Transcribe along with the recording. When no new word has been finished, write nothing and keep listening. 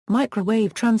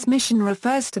Microwave transmission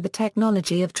refers to the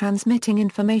technology of transmitting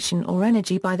information or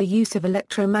energy by the use of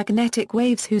electromagnetic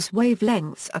waves whose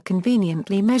wavelengths are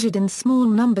conveniently measured in small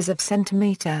numbers of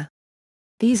centimetre.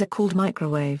 These are called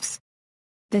microwaves.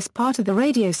 This part of the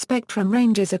radio spectrum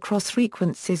ranges across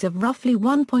frequencies of roughly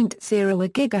 1.0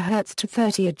 GHz to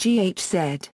 30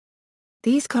 GHz.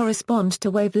 These correspond to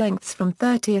wavelengths from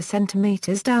 30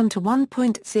 centimeters down to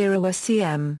 1.0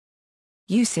 cm.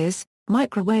 Uses: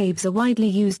 microwaves are widely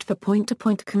used for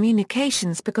point-to-point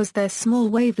communications because their small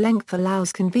wavelength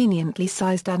allows conveniently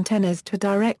sized antennas to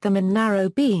direct them in narrow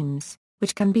beams,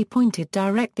 which can be pointed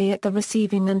directly at the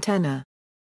receiving antenna.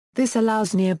 This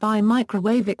allows nearby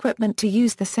microwave equipment to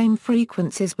use the same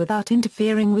frequencies without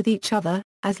interfering with each other,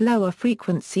 as lower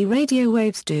frequency radio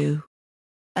waves do.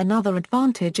 Another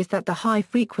advantage is that the high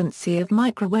frequency of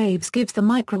microwaves gives the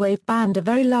microwave band a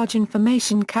very large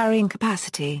information carrying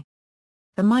capacity.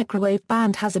 The microwave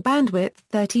band has a bandwidth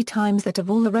 30 times that of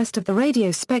all the rest of the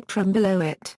radio spectrum below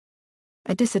it.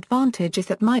 A disadvantage is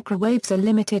that microwaves are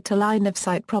limited to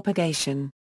line-of-sight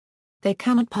propagation. They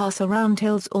cannot pass around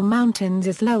hills or mountains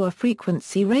as lower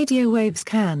frequency radio waves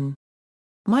can.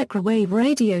 Microwave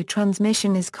radio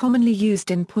transmission is commonly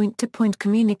used in point-to-point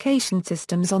communication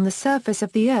systems on the surface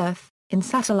of the Earth, in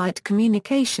satellite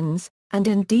communications, and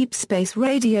in deep space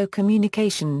radio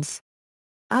communications.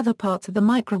 Other parts of the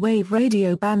microwave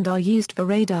radio band are used for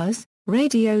radars,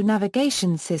 radio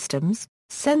navigation systems,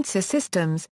 sensor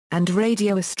systems, and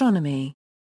radio astronomy.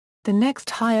 The next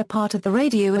higher part of the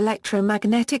radio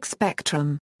electromagnetic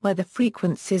spectrum, where the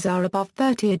frequencies are above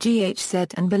 30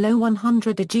 GHz and below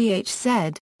 100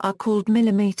 GHz, are called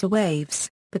millimeter waves,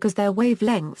 because their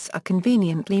wavelengths are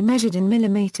conveniently measured in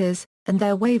millimeters, and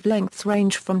their wavelengths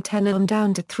range from 10 ohm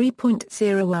down to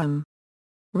 3.0 ohm.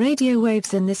 Radio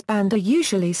waves in this band are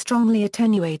usually strongly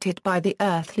attenuated by the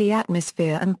earthly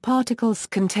atmosphere and particles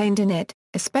contained in it,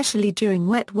 especially during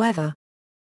wet weather.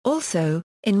 Also,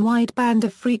 in wide band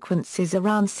of frequencies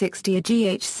around 60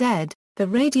 GHz, the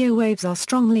radio waves are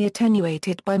strongly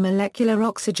attenuated by molecular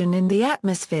oxygen in the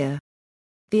atmosphere.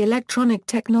 The electronic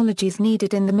technologies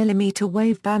needed in the millimeter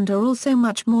wave band are also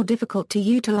much more difficult to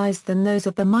utilize than those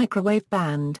of the microwave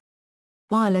band.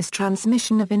 Wireless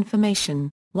transmission of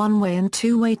information, one-way and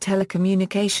two-way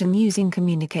telecommunication using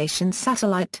communications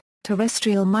satellite,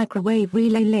 terrestrial microwave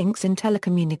relay links in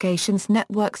telecommunications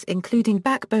networks including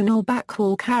backbone or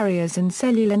backhaul carriers and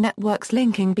cellular networks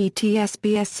linking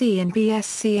BTS-BSC and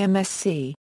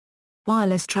BSC-MSC.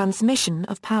 Wireless transmission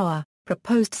of power,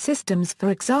 proposed systems for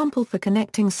example for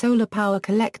connecting solar power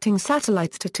collecting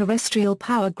satellites to terrestrial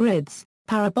power grids,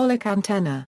 parabolic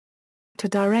antenna. To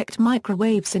direct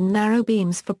microwaves in narrow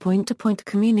beams for point-to-point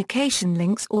communication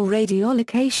links or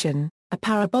radiolocation, a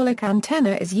parabolic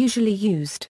antenna is usually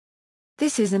used.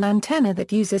 This is an antenna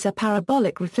that uses a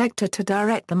parabolic reflector to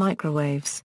direct the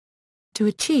microwaves. To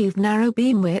achieve narrow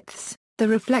beam widths, the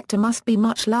reflector must be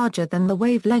much larger than the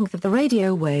wavelength of the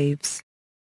radio waves.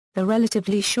 The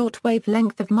relatively short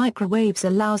wavelength of microwaves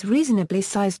allows reasonably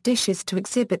sized dishes to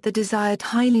exhibit the desired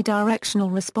highly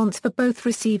directional response for both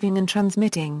receiving and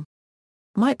transmitting.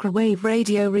 Microwave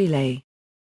radio relay.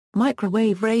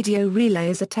 Microwave radio relay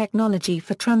is a technology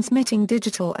for transmitting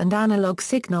digital and analog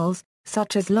signals,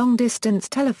 such as long-distance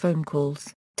telephone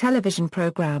calls, television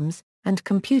programs, and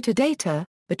computer data,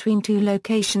 between two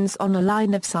locations on a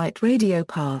line-of-sight radio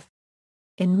path.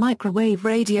 In microwave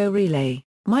radio relay,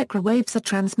 microwaves are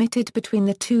transmitted between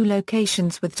the two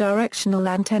locations with directional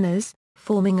antennas,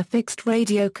 forming a fixed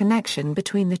radio connection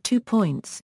between the 2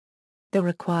 points. The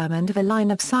requirement of a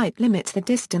line of sight limits the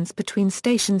distance between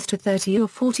stations to 30 or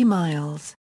 40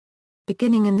 miles.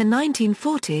 Beginning in the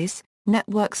 1940s,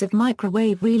 networks of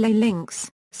microwave relay links,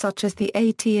 such as the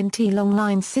AT&T long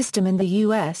line system in the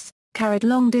U.S., carried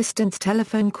long-distance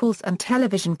telephone calls and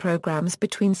television programs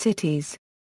between cities.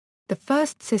 The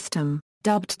first system,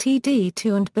 dubbed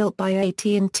TD2 and built by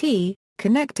AT&T,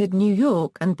 connected New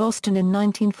York and Boston in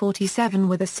 1947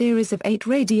 with a series of 8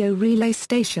 radio relay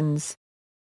stations.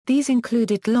 These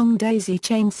included long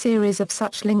daisy-chain series of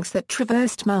such links that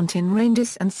traversed mountain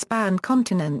ranges and spanned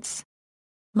continents.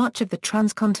 Much of the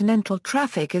transcontinental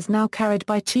traffic is now carried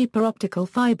by cheaper optical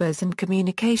fibers and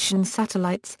communication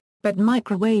satellites, but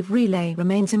microwave relay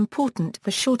remains important for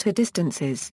shorter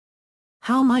distances.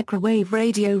 How microwave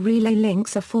radio relay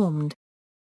links are formed.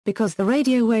 Because the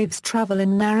radio waves travel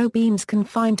in narrow beams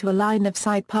confined to a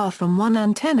line-of-sight path from one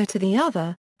antenna to the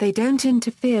other, they don't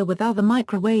interfere with other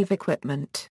microwave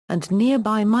equipment, and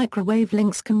nearby microwave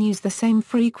links can use the same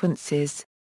frequencies.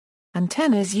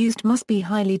 Antennas used must be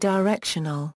highly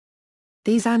directional.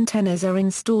 These antennas are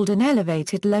installed in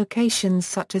elevated locations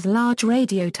such as large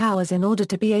radio towers in order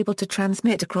to be able to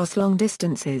transmit across long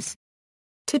distances.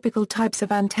 Typical types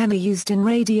of antenna used in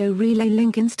radio relay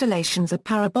link installations are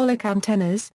parabolic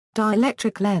antennas,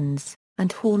 dielectric lens,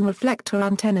 and horn reflector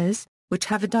antennas, which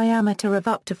have a diameter of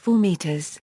up to 4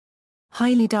 meters.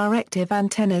 Highly directive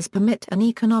antennas permit an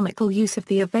economical use of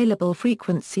the available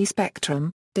frequency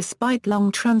spectrum, despite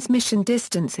long transmission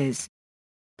distances.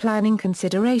 Planning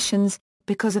considerations: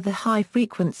 because of the high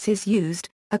frequencies used,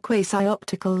 a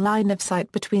quasi-optical line of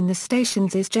sight between the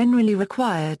stations is generally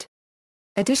required.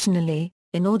 Additionally,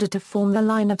 in order to form the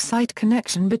line of sight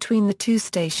connection between the two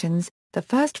stations, the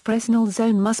first Fresnel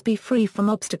zone must be free from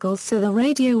obstacles so the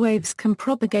radio waves can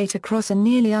propagate across a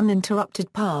nearly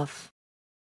uninterrupted path.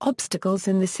 Obstacles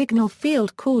in the signal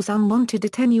field cause unwanted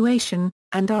attenuation,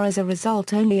 and are as a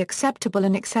result only acceptable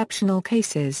in exceptional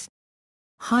cases.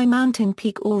 High mountain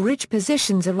peak or ridge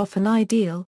positions are often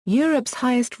ideal. Europe's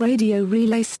highest radio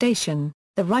relay station,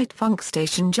 the Rite-Funk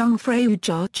station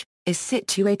Jungfraujoch, is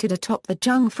situated atop the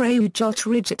Jungfraujoch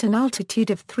Ridge at an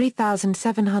altitude of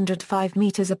 3,705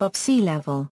 meters above sea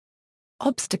level.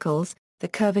 Obstacles: the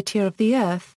curvature of the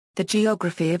Earth, the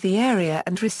geography of the area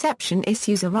and reception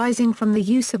issues arising from the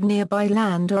use of nearby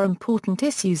land are important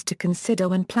issues to consider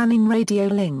when planning radio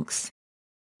links.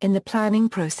 In the planning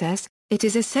process, it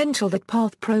is essential that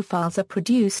path profiles are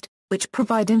produced, which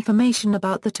provide information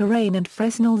about the terrain and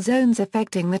Fresnel zones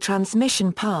affecting the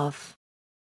transmission path.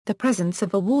 The presence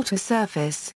of a water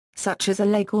surface, such as a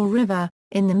lake or river,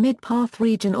 in the mid-path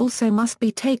region also must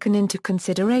be taken into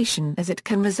consideration as it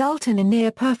can result in a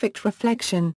near-perfect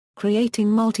reflection, creating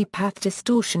multipath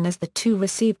distortion as the two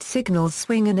received signals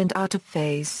swing in and out of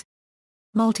phase.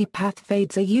 Multipath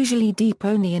fades are usually deep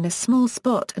only in a small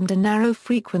spot and a narrow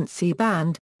frequency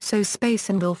band, so space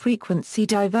and/or frequency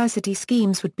diversity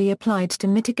schemes would be applied to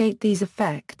mitigate these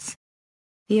effects.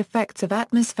 The effects of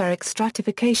atmospheric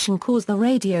stratification cause the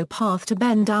radio path to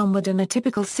bend downward in a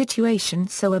typical situation,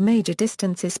 so a major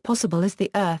distance is possible as the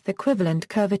Earth-equivalent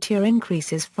curvature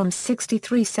increases from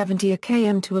 6370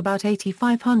 km to about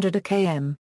 8500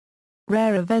 km.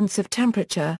 Rare events of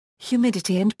temperature,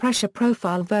 humidity and pressure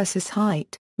profile versus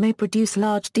height may produce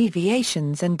large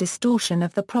deviations and distortion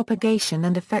of the propagation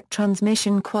and affect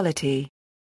transmission quality.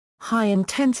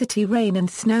 High-intensity rain and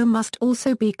snow must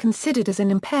also be considered as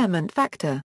an impairment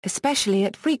factor, especially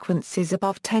at frequencies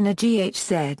above 10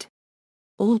 GHz.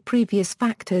 All previous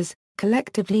factors,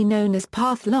 collectively known as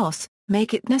path loss,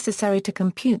 make it necessary to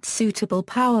compute suitable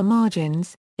power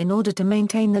margins, in order to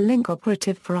maintain the link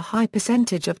operative for a high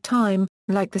percentage of time,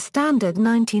 like the standard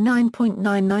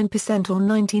 99.99% or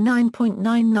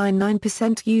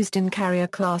 99.999% used in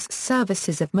carrier-class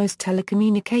services of most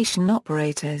telecommunication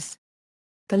operators.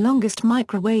 The longest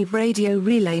microwave radio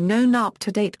relay known up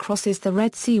to date crosses the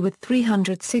Red Sea with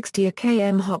 360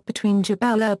 km hop between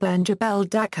Jebel Erba and Jebel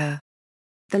Dakar.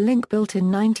 The link built in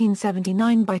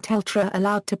 1979 by Teltra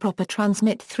allowed to proper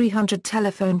transmit 300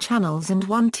 telephone channels and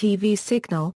 1 TV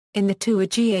signal, in the 2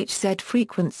 GHz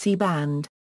frequency band.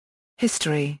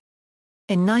 History.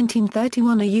 In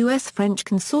 1931 a US-French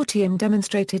consortium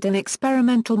demonstrated an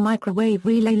experimental microwave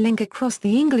relay link across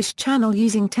the English Channel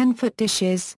using 10-foot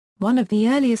dishes, one of the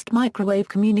earliest microwave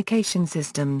communication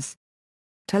systems.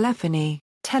 Telephony,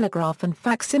 telegraph and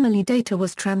facsimile data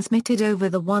was transmitted over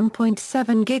the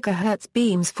 1.7 GHz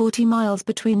beams 40 miles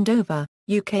between Dover,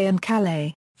 UK and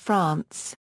Calais,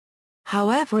 France.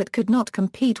 However, it could not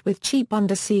compete with cheap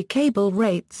undersea cable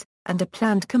rates, and a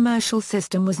planned commercial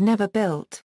system was never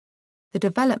built. The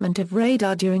development of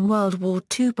radar during World War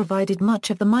II provided much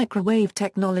of the microwave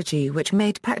technology which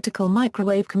made practical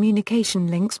microwave communication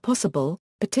links possible,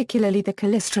 particularly the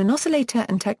klystron oscillator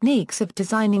and techniques of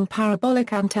designing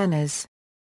parabolic antennas.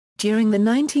 During the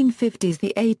 1950s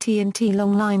the AT&T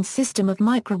long-line system of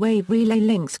microwave relay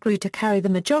links grew to carry the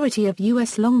majority of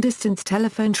U.S. long-distance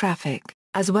telephone traffic,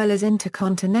 as well as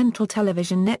intercontinental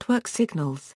television network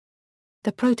signals.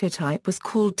 The prototype was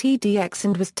called TDX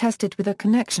and was tested with a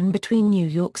connection between New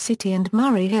York City and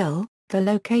Murray Hill, the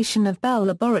location of Bell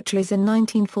Laboratories in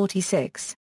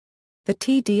 1946. The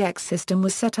TDX system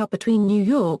was set up between New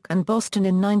York and Boston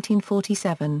in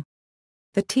 1947.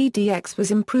 The TDX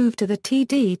was improved to the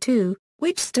TD2,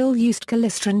 which still used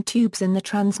klystron tubes in the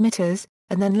transmitters,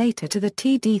 and then later to the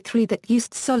TD3 that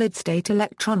used solid-state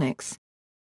electronics.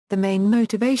 The main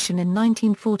motivation in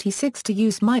 1946 to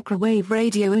use microwave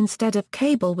radio instead of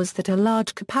cable was that a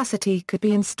large capacity could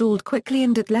be installed quickly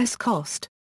and at less cost.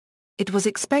 It was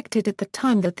expected at the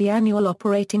time that the annual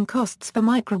operating costs for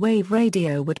microwave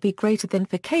radio would be greater than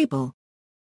for cable.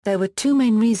 There were two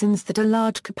main reasons that a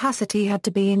large capacity had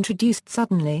to be introduced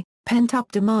suddenly.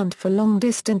 pent-up demand for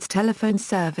long-distance telephone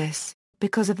service,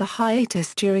 because of the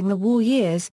hiatus during the war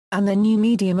years, and the new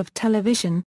medium of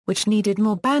television, which needed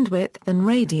more bandwidth than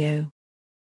radio.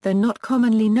 Though not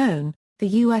commonly known, the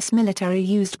U.S. military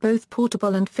used both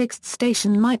portable and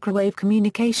fixed-station microwave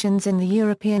communications in the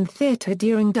European theater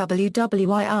during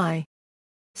WWII.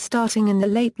 Starting in the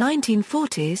late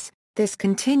 1940s, this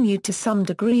continued to some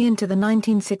degree into the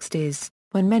 1960s,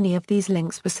 when many of these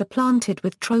links were supplanted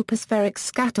with tropospheric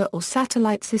scatter or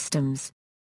satellite systems.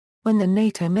 When the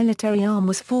NATO military arm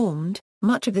was formed,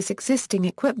 much of this existing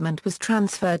equipment was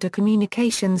transferred to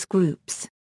communications groups.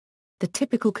 The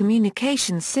typical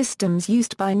communications systems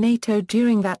used by NATO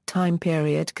during that time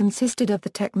period consisted of the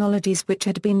technologies which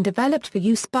had been developed for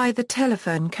use by the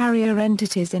telephone carrier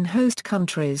entities in host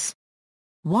countries.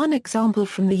 One example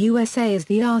from the USA is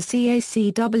the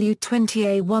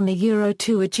RCACW20A1 a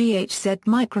Euro2 a GHZ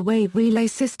microwave relay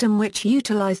system, which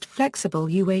utilized flexible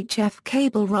UHF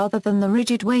cable rather than the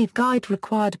rigid waveguide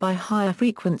required by higher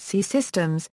frequency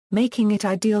systems, making it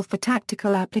ideal for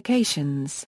tactical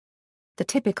applications. The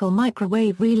typical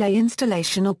microwave relay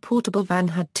installation or portable van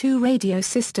had two radio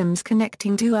systems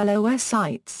connecting two LOS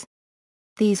sites.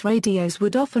 These radios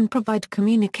would often provide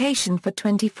communication for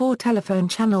 24 telephone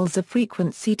channels of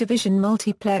frequency division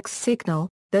multiplex signal,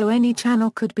 though any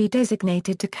channel could be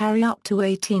designated to carry up to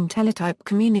 18 teletype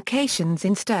communications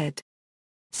instead.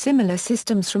 Similar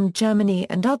systems from Germany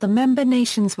and other member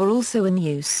nations were also in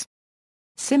use.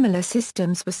 Similar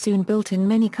systems were soon built in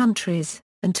many countries,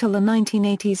 until the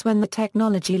 1980s, when the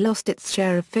technology lost its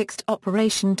share of fixed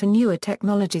operation to newer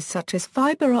technologies such as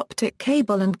fiber optic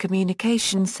cable and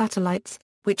communication satellites,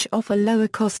 which offer lower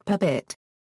cost per bit.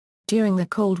 During the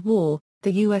Cold War,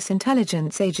 the U.S.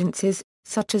 intelligence agencies,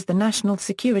 such as the National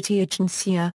Security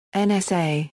Agency,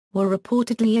 NSA, were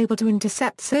reportedly able to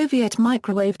intercept Soviet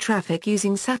microwave traffic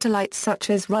using satellites such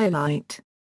as Rhyolite.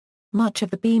 Much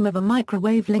of the beam of a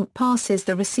microwave link passes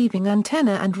the receiving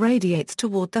antenna and radiates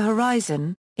toward the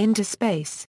horizon, into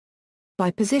space. By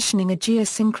positioning a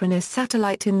geosynchronous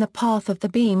satellite in the path of the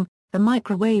beam, the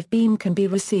microwave beam can be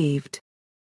received.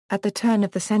 At the turn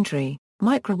of the century,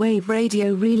 microwave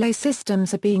radio relay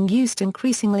systems are being used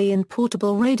increasingly in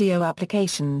portable radio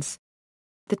applications.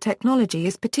 The technology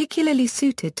is particularly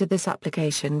suited to this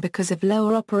application because of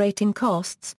lower operating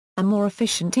costs, a more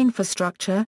efficient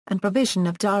infrastructure, and provision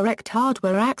of direct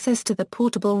hardware access to the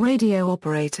portable radio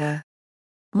operator.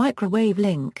 Microwave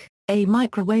link. A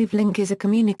microwave link is a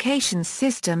communications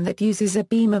system that uses a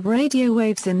beam of radio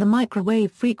waves in the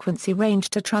microwave frequency range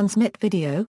to transmit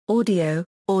video, audio,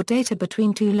 or data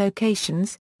between two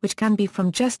locations, which can be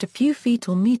from just a few feet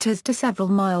or meters to several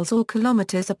miles or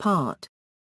kilometers apart.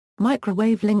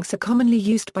 Microwave links are commonly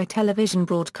used by television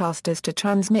broadcasters to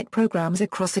transmit programs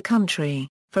across a country,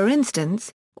 for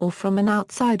instance, or from an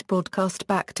outside broadcast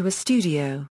back to a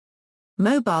studio.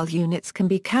 Mobile units can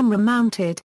be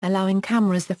camera-mounted, allowing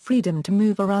cameras the freedom to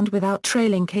move around without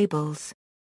trailing cables.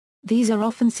 These are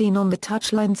often seen on the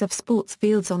touchlines of sports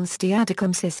fields on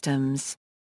Steadicam systems.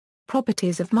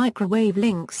 Properties of microwave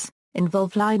links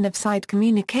involve line-of-sight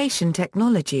communication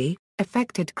technology,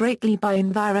 affected greatly by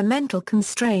environmental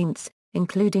constraints,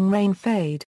 including rain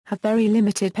fade, have very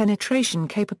limited penetration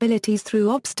capabilities through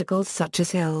obstacles such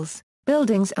as hills,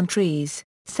 buildings and trees,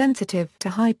 sensitive to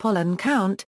high pollen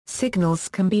count. Signals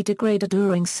can be degraded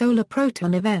during solar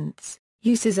proton events.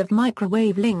 Uses of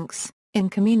microwave links in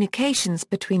communications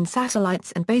between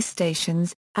satellites and base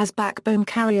stations, as backbone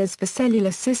carriers for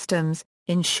cellular systems,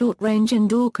 in short-range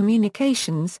indoor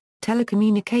communications,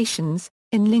 telecommunications,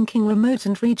 in linking remote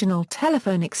and regional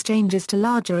telephone exchanges to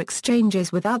larger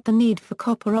exchanges without the need for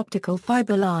copper optical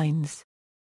fiber lines.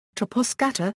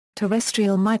 Troposcatter,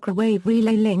 terrestrial microwave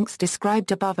relay links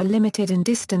described above are limited in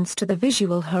distance to the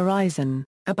visual horizon,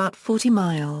 about 40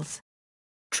 miles.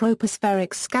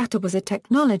 Tropospheric scatter was a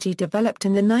technology developed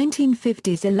in the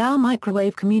 1950s allow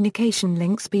microwave communication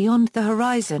links beyond the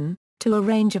horizon, to a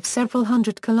range of several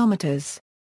hundred kilometers.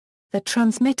 The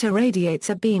transmitter radiates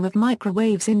a beam of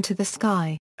microwaves into the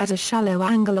sky, at a shallow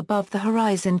angle above the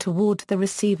horizon toward the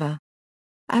receiver.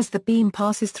 As the beam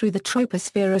passes through the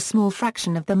troposphere, a small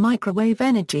fraction of the microwave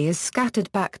energy is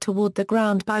scattered back toward the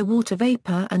ground by water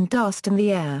vapor and dust in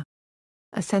the air.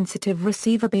 A sensitive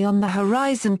receiver beyond the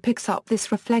horizon picks up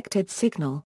this reflected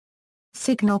signal.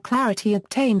 Signal clarity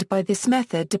obtained by this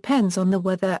method depends on the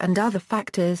weather and other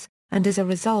factors, and as a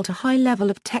result a high level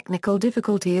of technical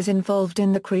difficulty is involved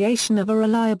in the creation of a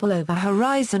reliable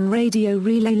over-horizon radio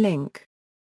relay link.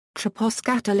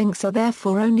 Troposcatter links are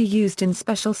therefore only used in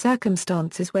special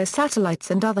circumstances where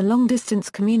satellites and other long-distance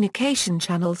communication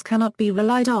channels cannot be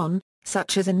relied on,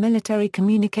 such as in military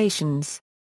communications.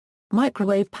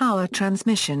 Microwave power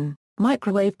transmission.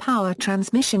 Microwave power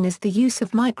transmission is the use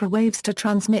of microwaves to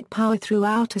transmit power through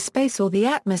outer space or the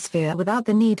atmosphere without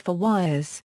the need for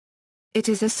wires. It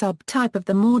is a subtype of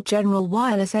the more general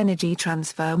wireless energy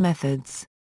transfer methods.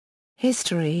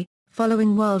 History.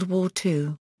 Following World War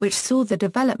II, which saw the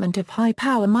development of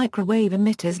high-power microwave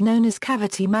emitters known as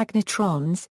cavity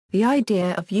magnetrons, the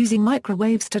idea of using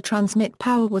microwaves to transmit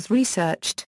power was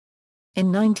researched. In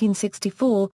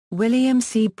 1964, William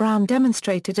C. Brown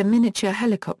demonstrated a miniature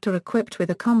helicopter equipped with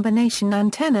a combination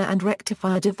antenna and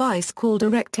rectifier device called a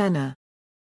rectenna.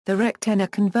 The rectenna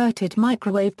converted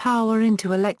microwave power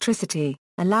into electricity,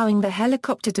 allowing the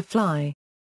helicopter to fly.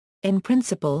 In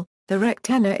principle, the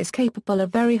rectenna is capable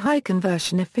of very high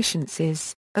conversion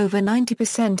efficiencies, over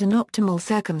 90% in optimal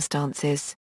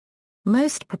circumstances.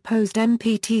 Most proposed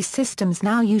MPT systems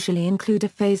now usually include a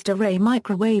phased array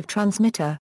microwave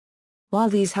transmitter. While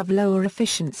these have lower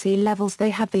efficiency levels,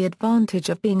 they have the advantage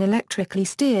of being electrically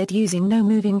steered using no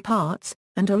moving parts,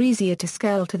 and are easier to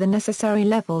scale to the necessary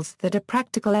levels that a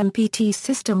practical MPT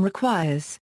system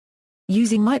requires.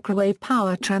 Using microwave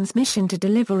power transmission to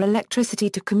deliver electricity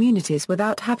to communities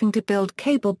without having to build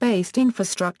cable-based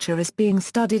infrastructure is being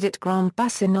studied at Grand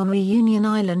Bassin on Reunion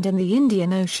Island in the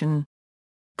Indian Ocean.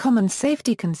 Common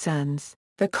safety concerns.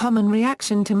 The common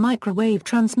reaction to microwave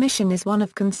transmission is one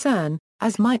of concern,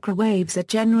 as microwaves are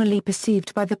generally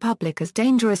perceived by the public as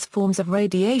dangerous forms of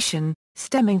radiation,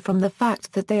 stemming from the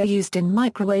fact that they are used in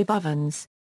microwave ovens.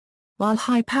 While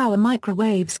high-power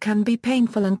microwaves can be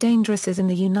painful and dangerous as in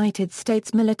the United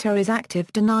States military's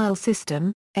active denial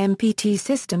system, MPT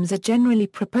systems are generally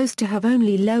proposed to have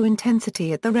only low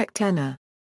intensity at the rectenna.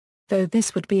 Though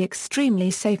this would be extremely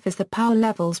safe as the power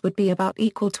levels would be about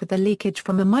equal to the leakage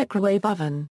from a microwave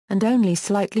oven, and only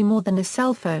slightly more than a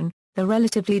cell phone, the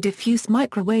relatively diffuse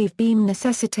microwave beam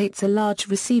necessitates a large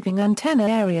receiving antenna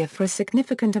area for a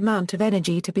significant amount of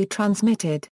energy to be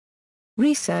transmitted.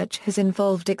 Research has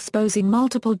involved exposing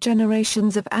multiple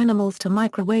generations of animals to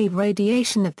microwave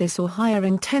radiation of this or higher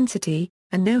intensity,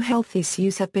 and no health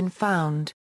issues have been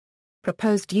found.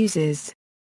 Proposed uses.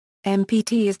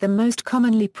 MPT is the most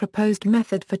commonly proposed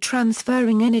method for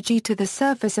transferring energy to the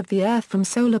surface of the Earth from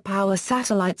solar power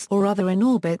satellites or other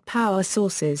in-orbit power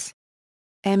sources.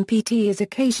 MPT is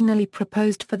occasionally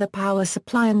proposed for the power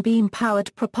supply and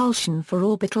beam-powered propulsion for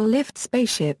orbital lift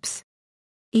spaceships.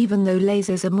 Even though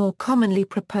lasers are more commonly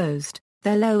proposed,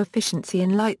 their low efficiency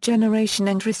in light generation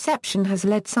and reception has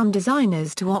led some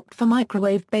designers to opt for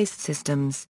microwave-based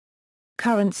systems.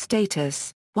 Current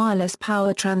status. Wireless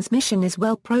power transmission is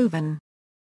well proven.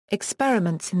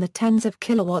 Experiments in the tens of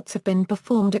kilowatts have been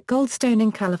performed at Goldstone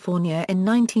in California in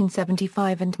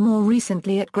 1975 and more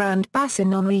recently at Grand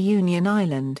Bassin on Reunion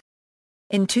Island.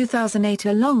 In 2008,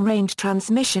 a long-range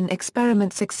transmission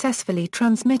experiment successfully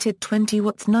transmitted 20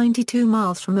 watts 92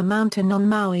 miles from a mountain on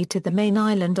Maui to the main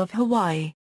island of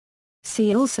Hawaii.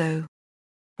 See also: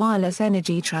 wireless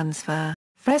energy transfer,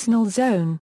 Fresnel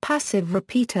zone, passive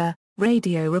repeater,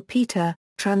 radio repeater,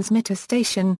 transmitter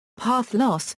station, path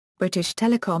loss, British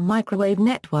Telecom microwave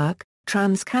network,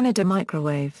 Trans-Canada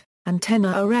microwave,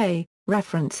 antenna array.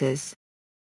 References: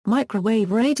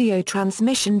 Microwave Radio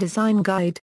Transmission Design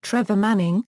Guide, Trevor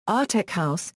Manning, Artec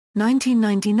House,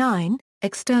 1999.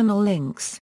 External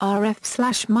links: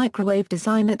 RF/microwave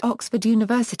design at Oxford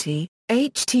University,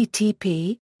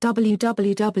 http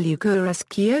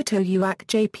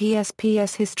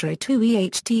www.Kyoto-UAC-JPSPS History 2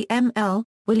 HTML.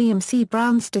 William C.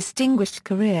 Brown's distinguished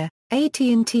career.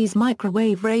 AT&T's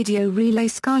microwave radio relay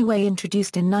Skyway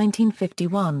introduced in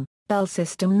 1951, Bell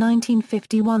System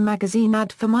 1951 magazine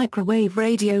ad for microwave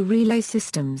radio relay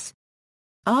systems.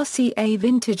 RCA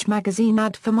Vintage magazine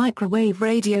ad for microwave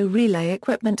radio relay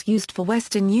equipment used for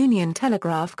Western Union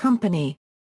Telegraph Company.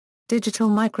 Digital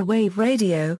microwave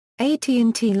radio,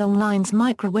 AT&T Long Lines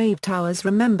microwave towers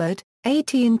remembered,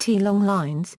 AT&T Long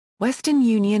Lines, Western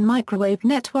Union Microwave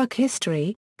Network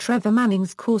History, Trevor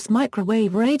Manning's course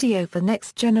Microwave Radio for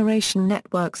Next Generation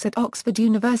Networks at Oxford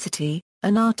University,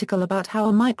 an article about how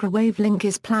a microwave link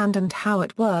is planned and how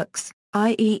it works,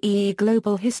 IEEE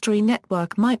Global History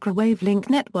Network Microwave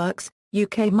Link Networks,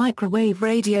 UK Microwave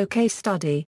Radio Case Study,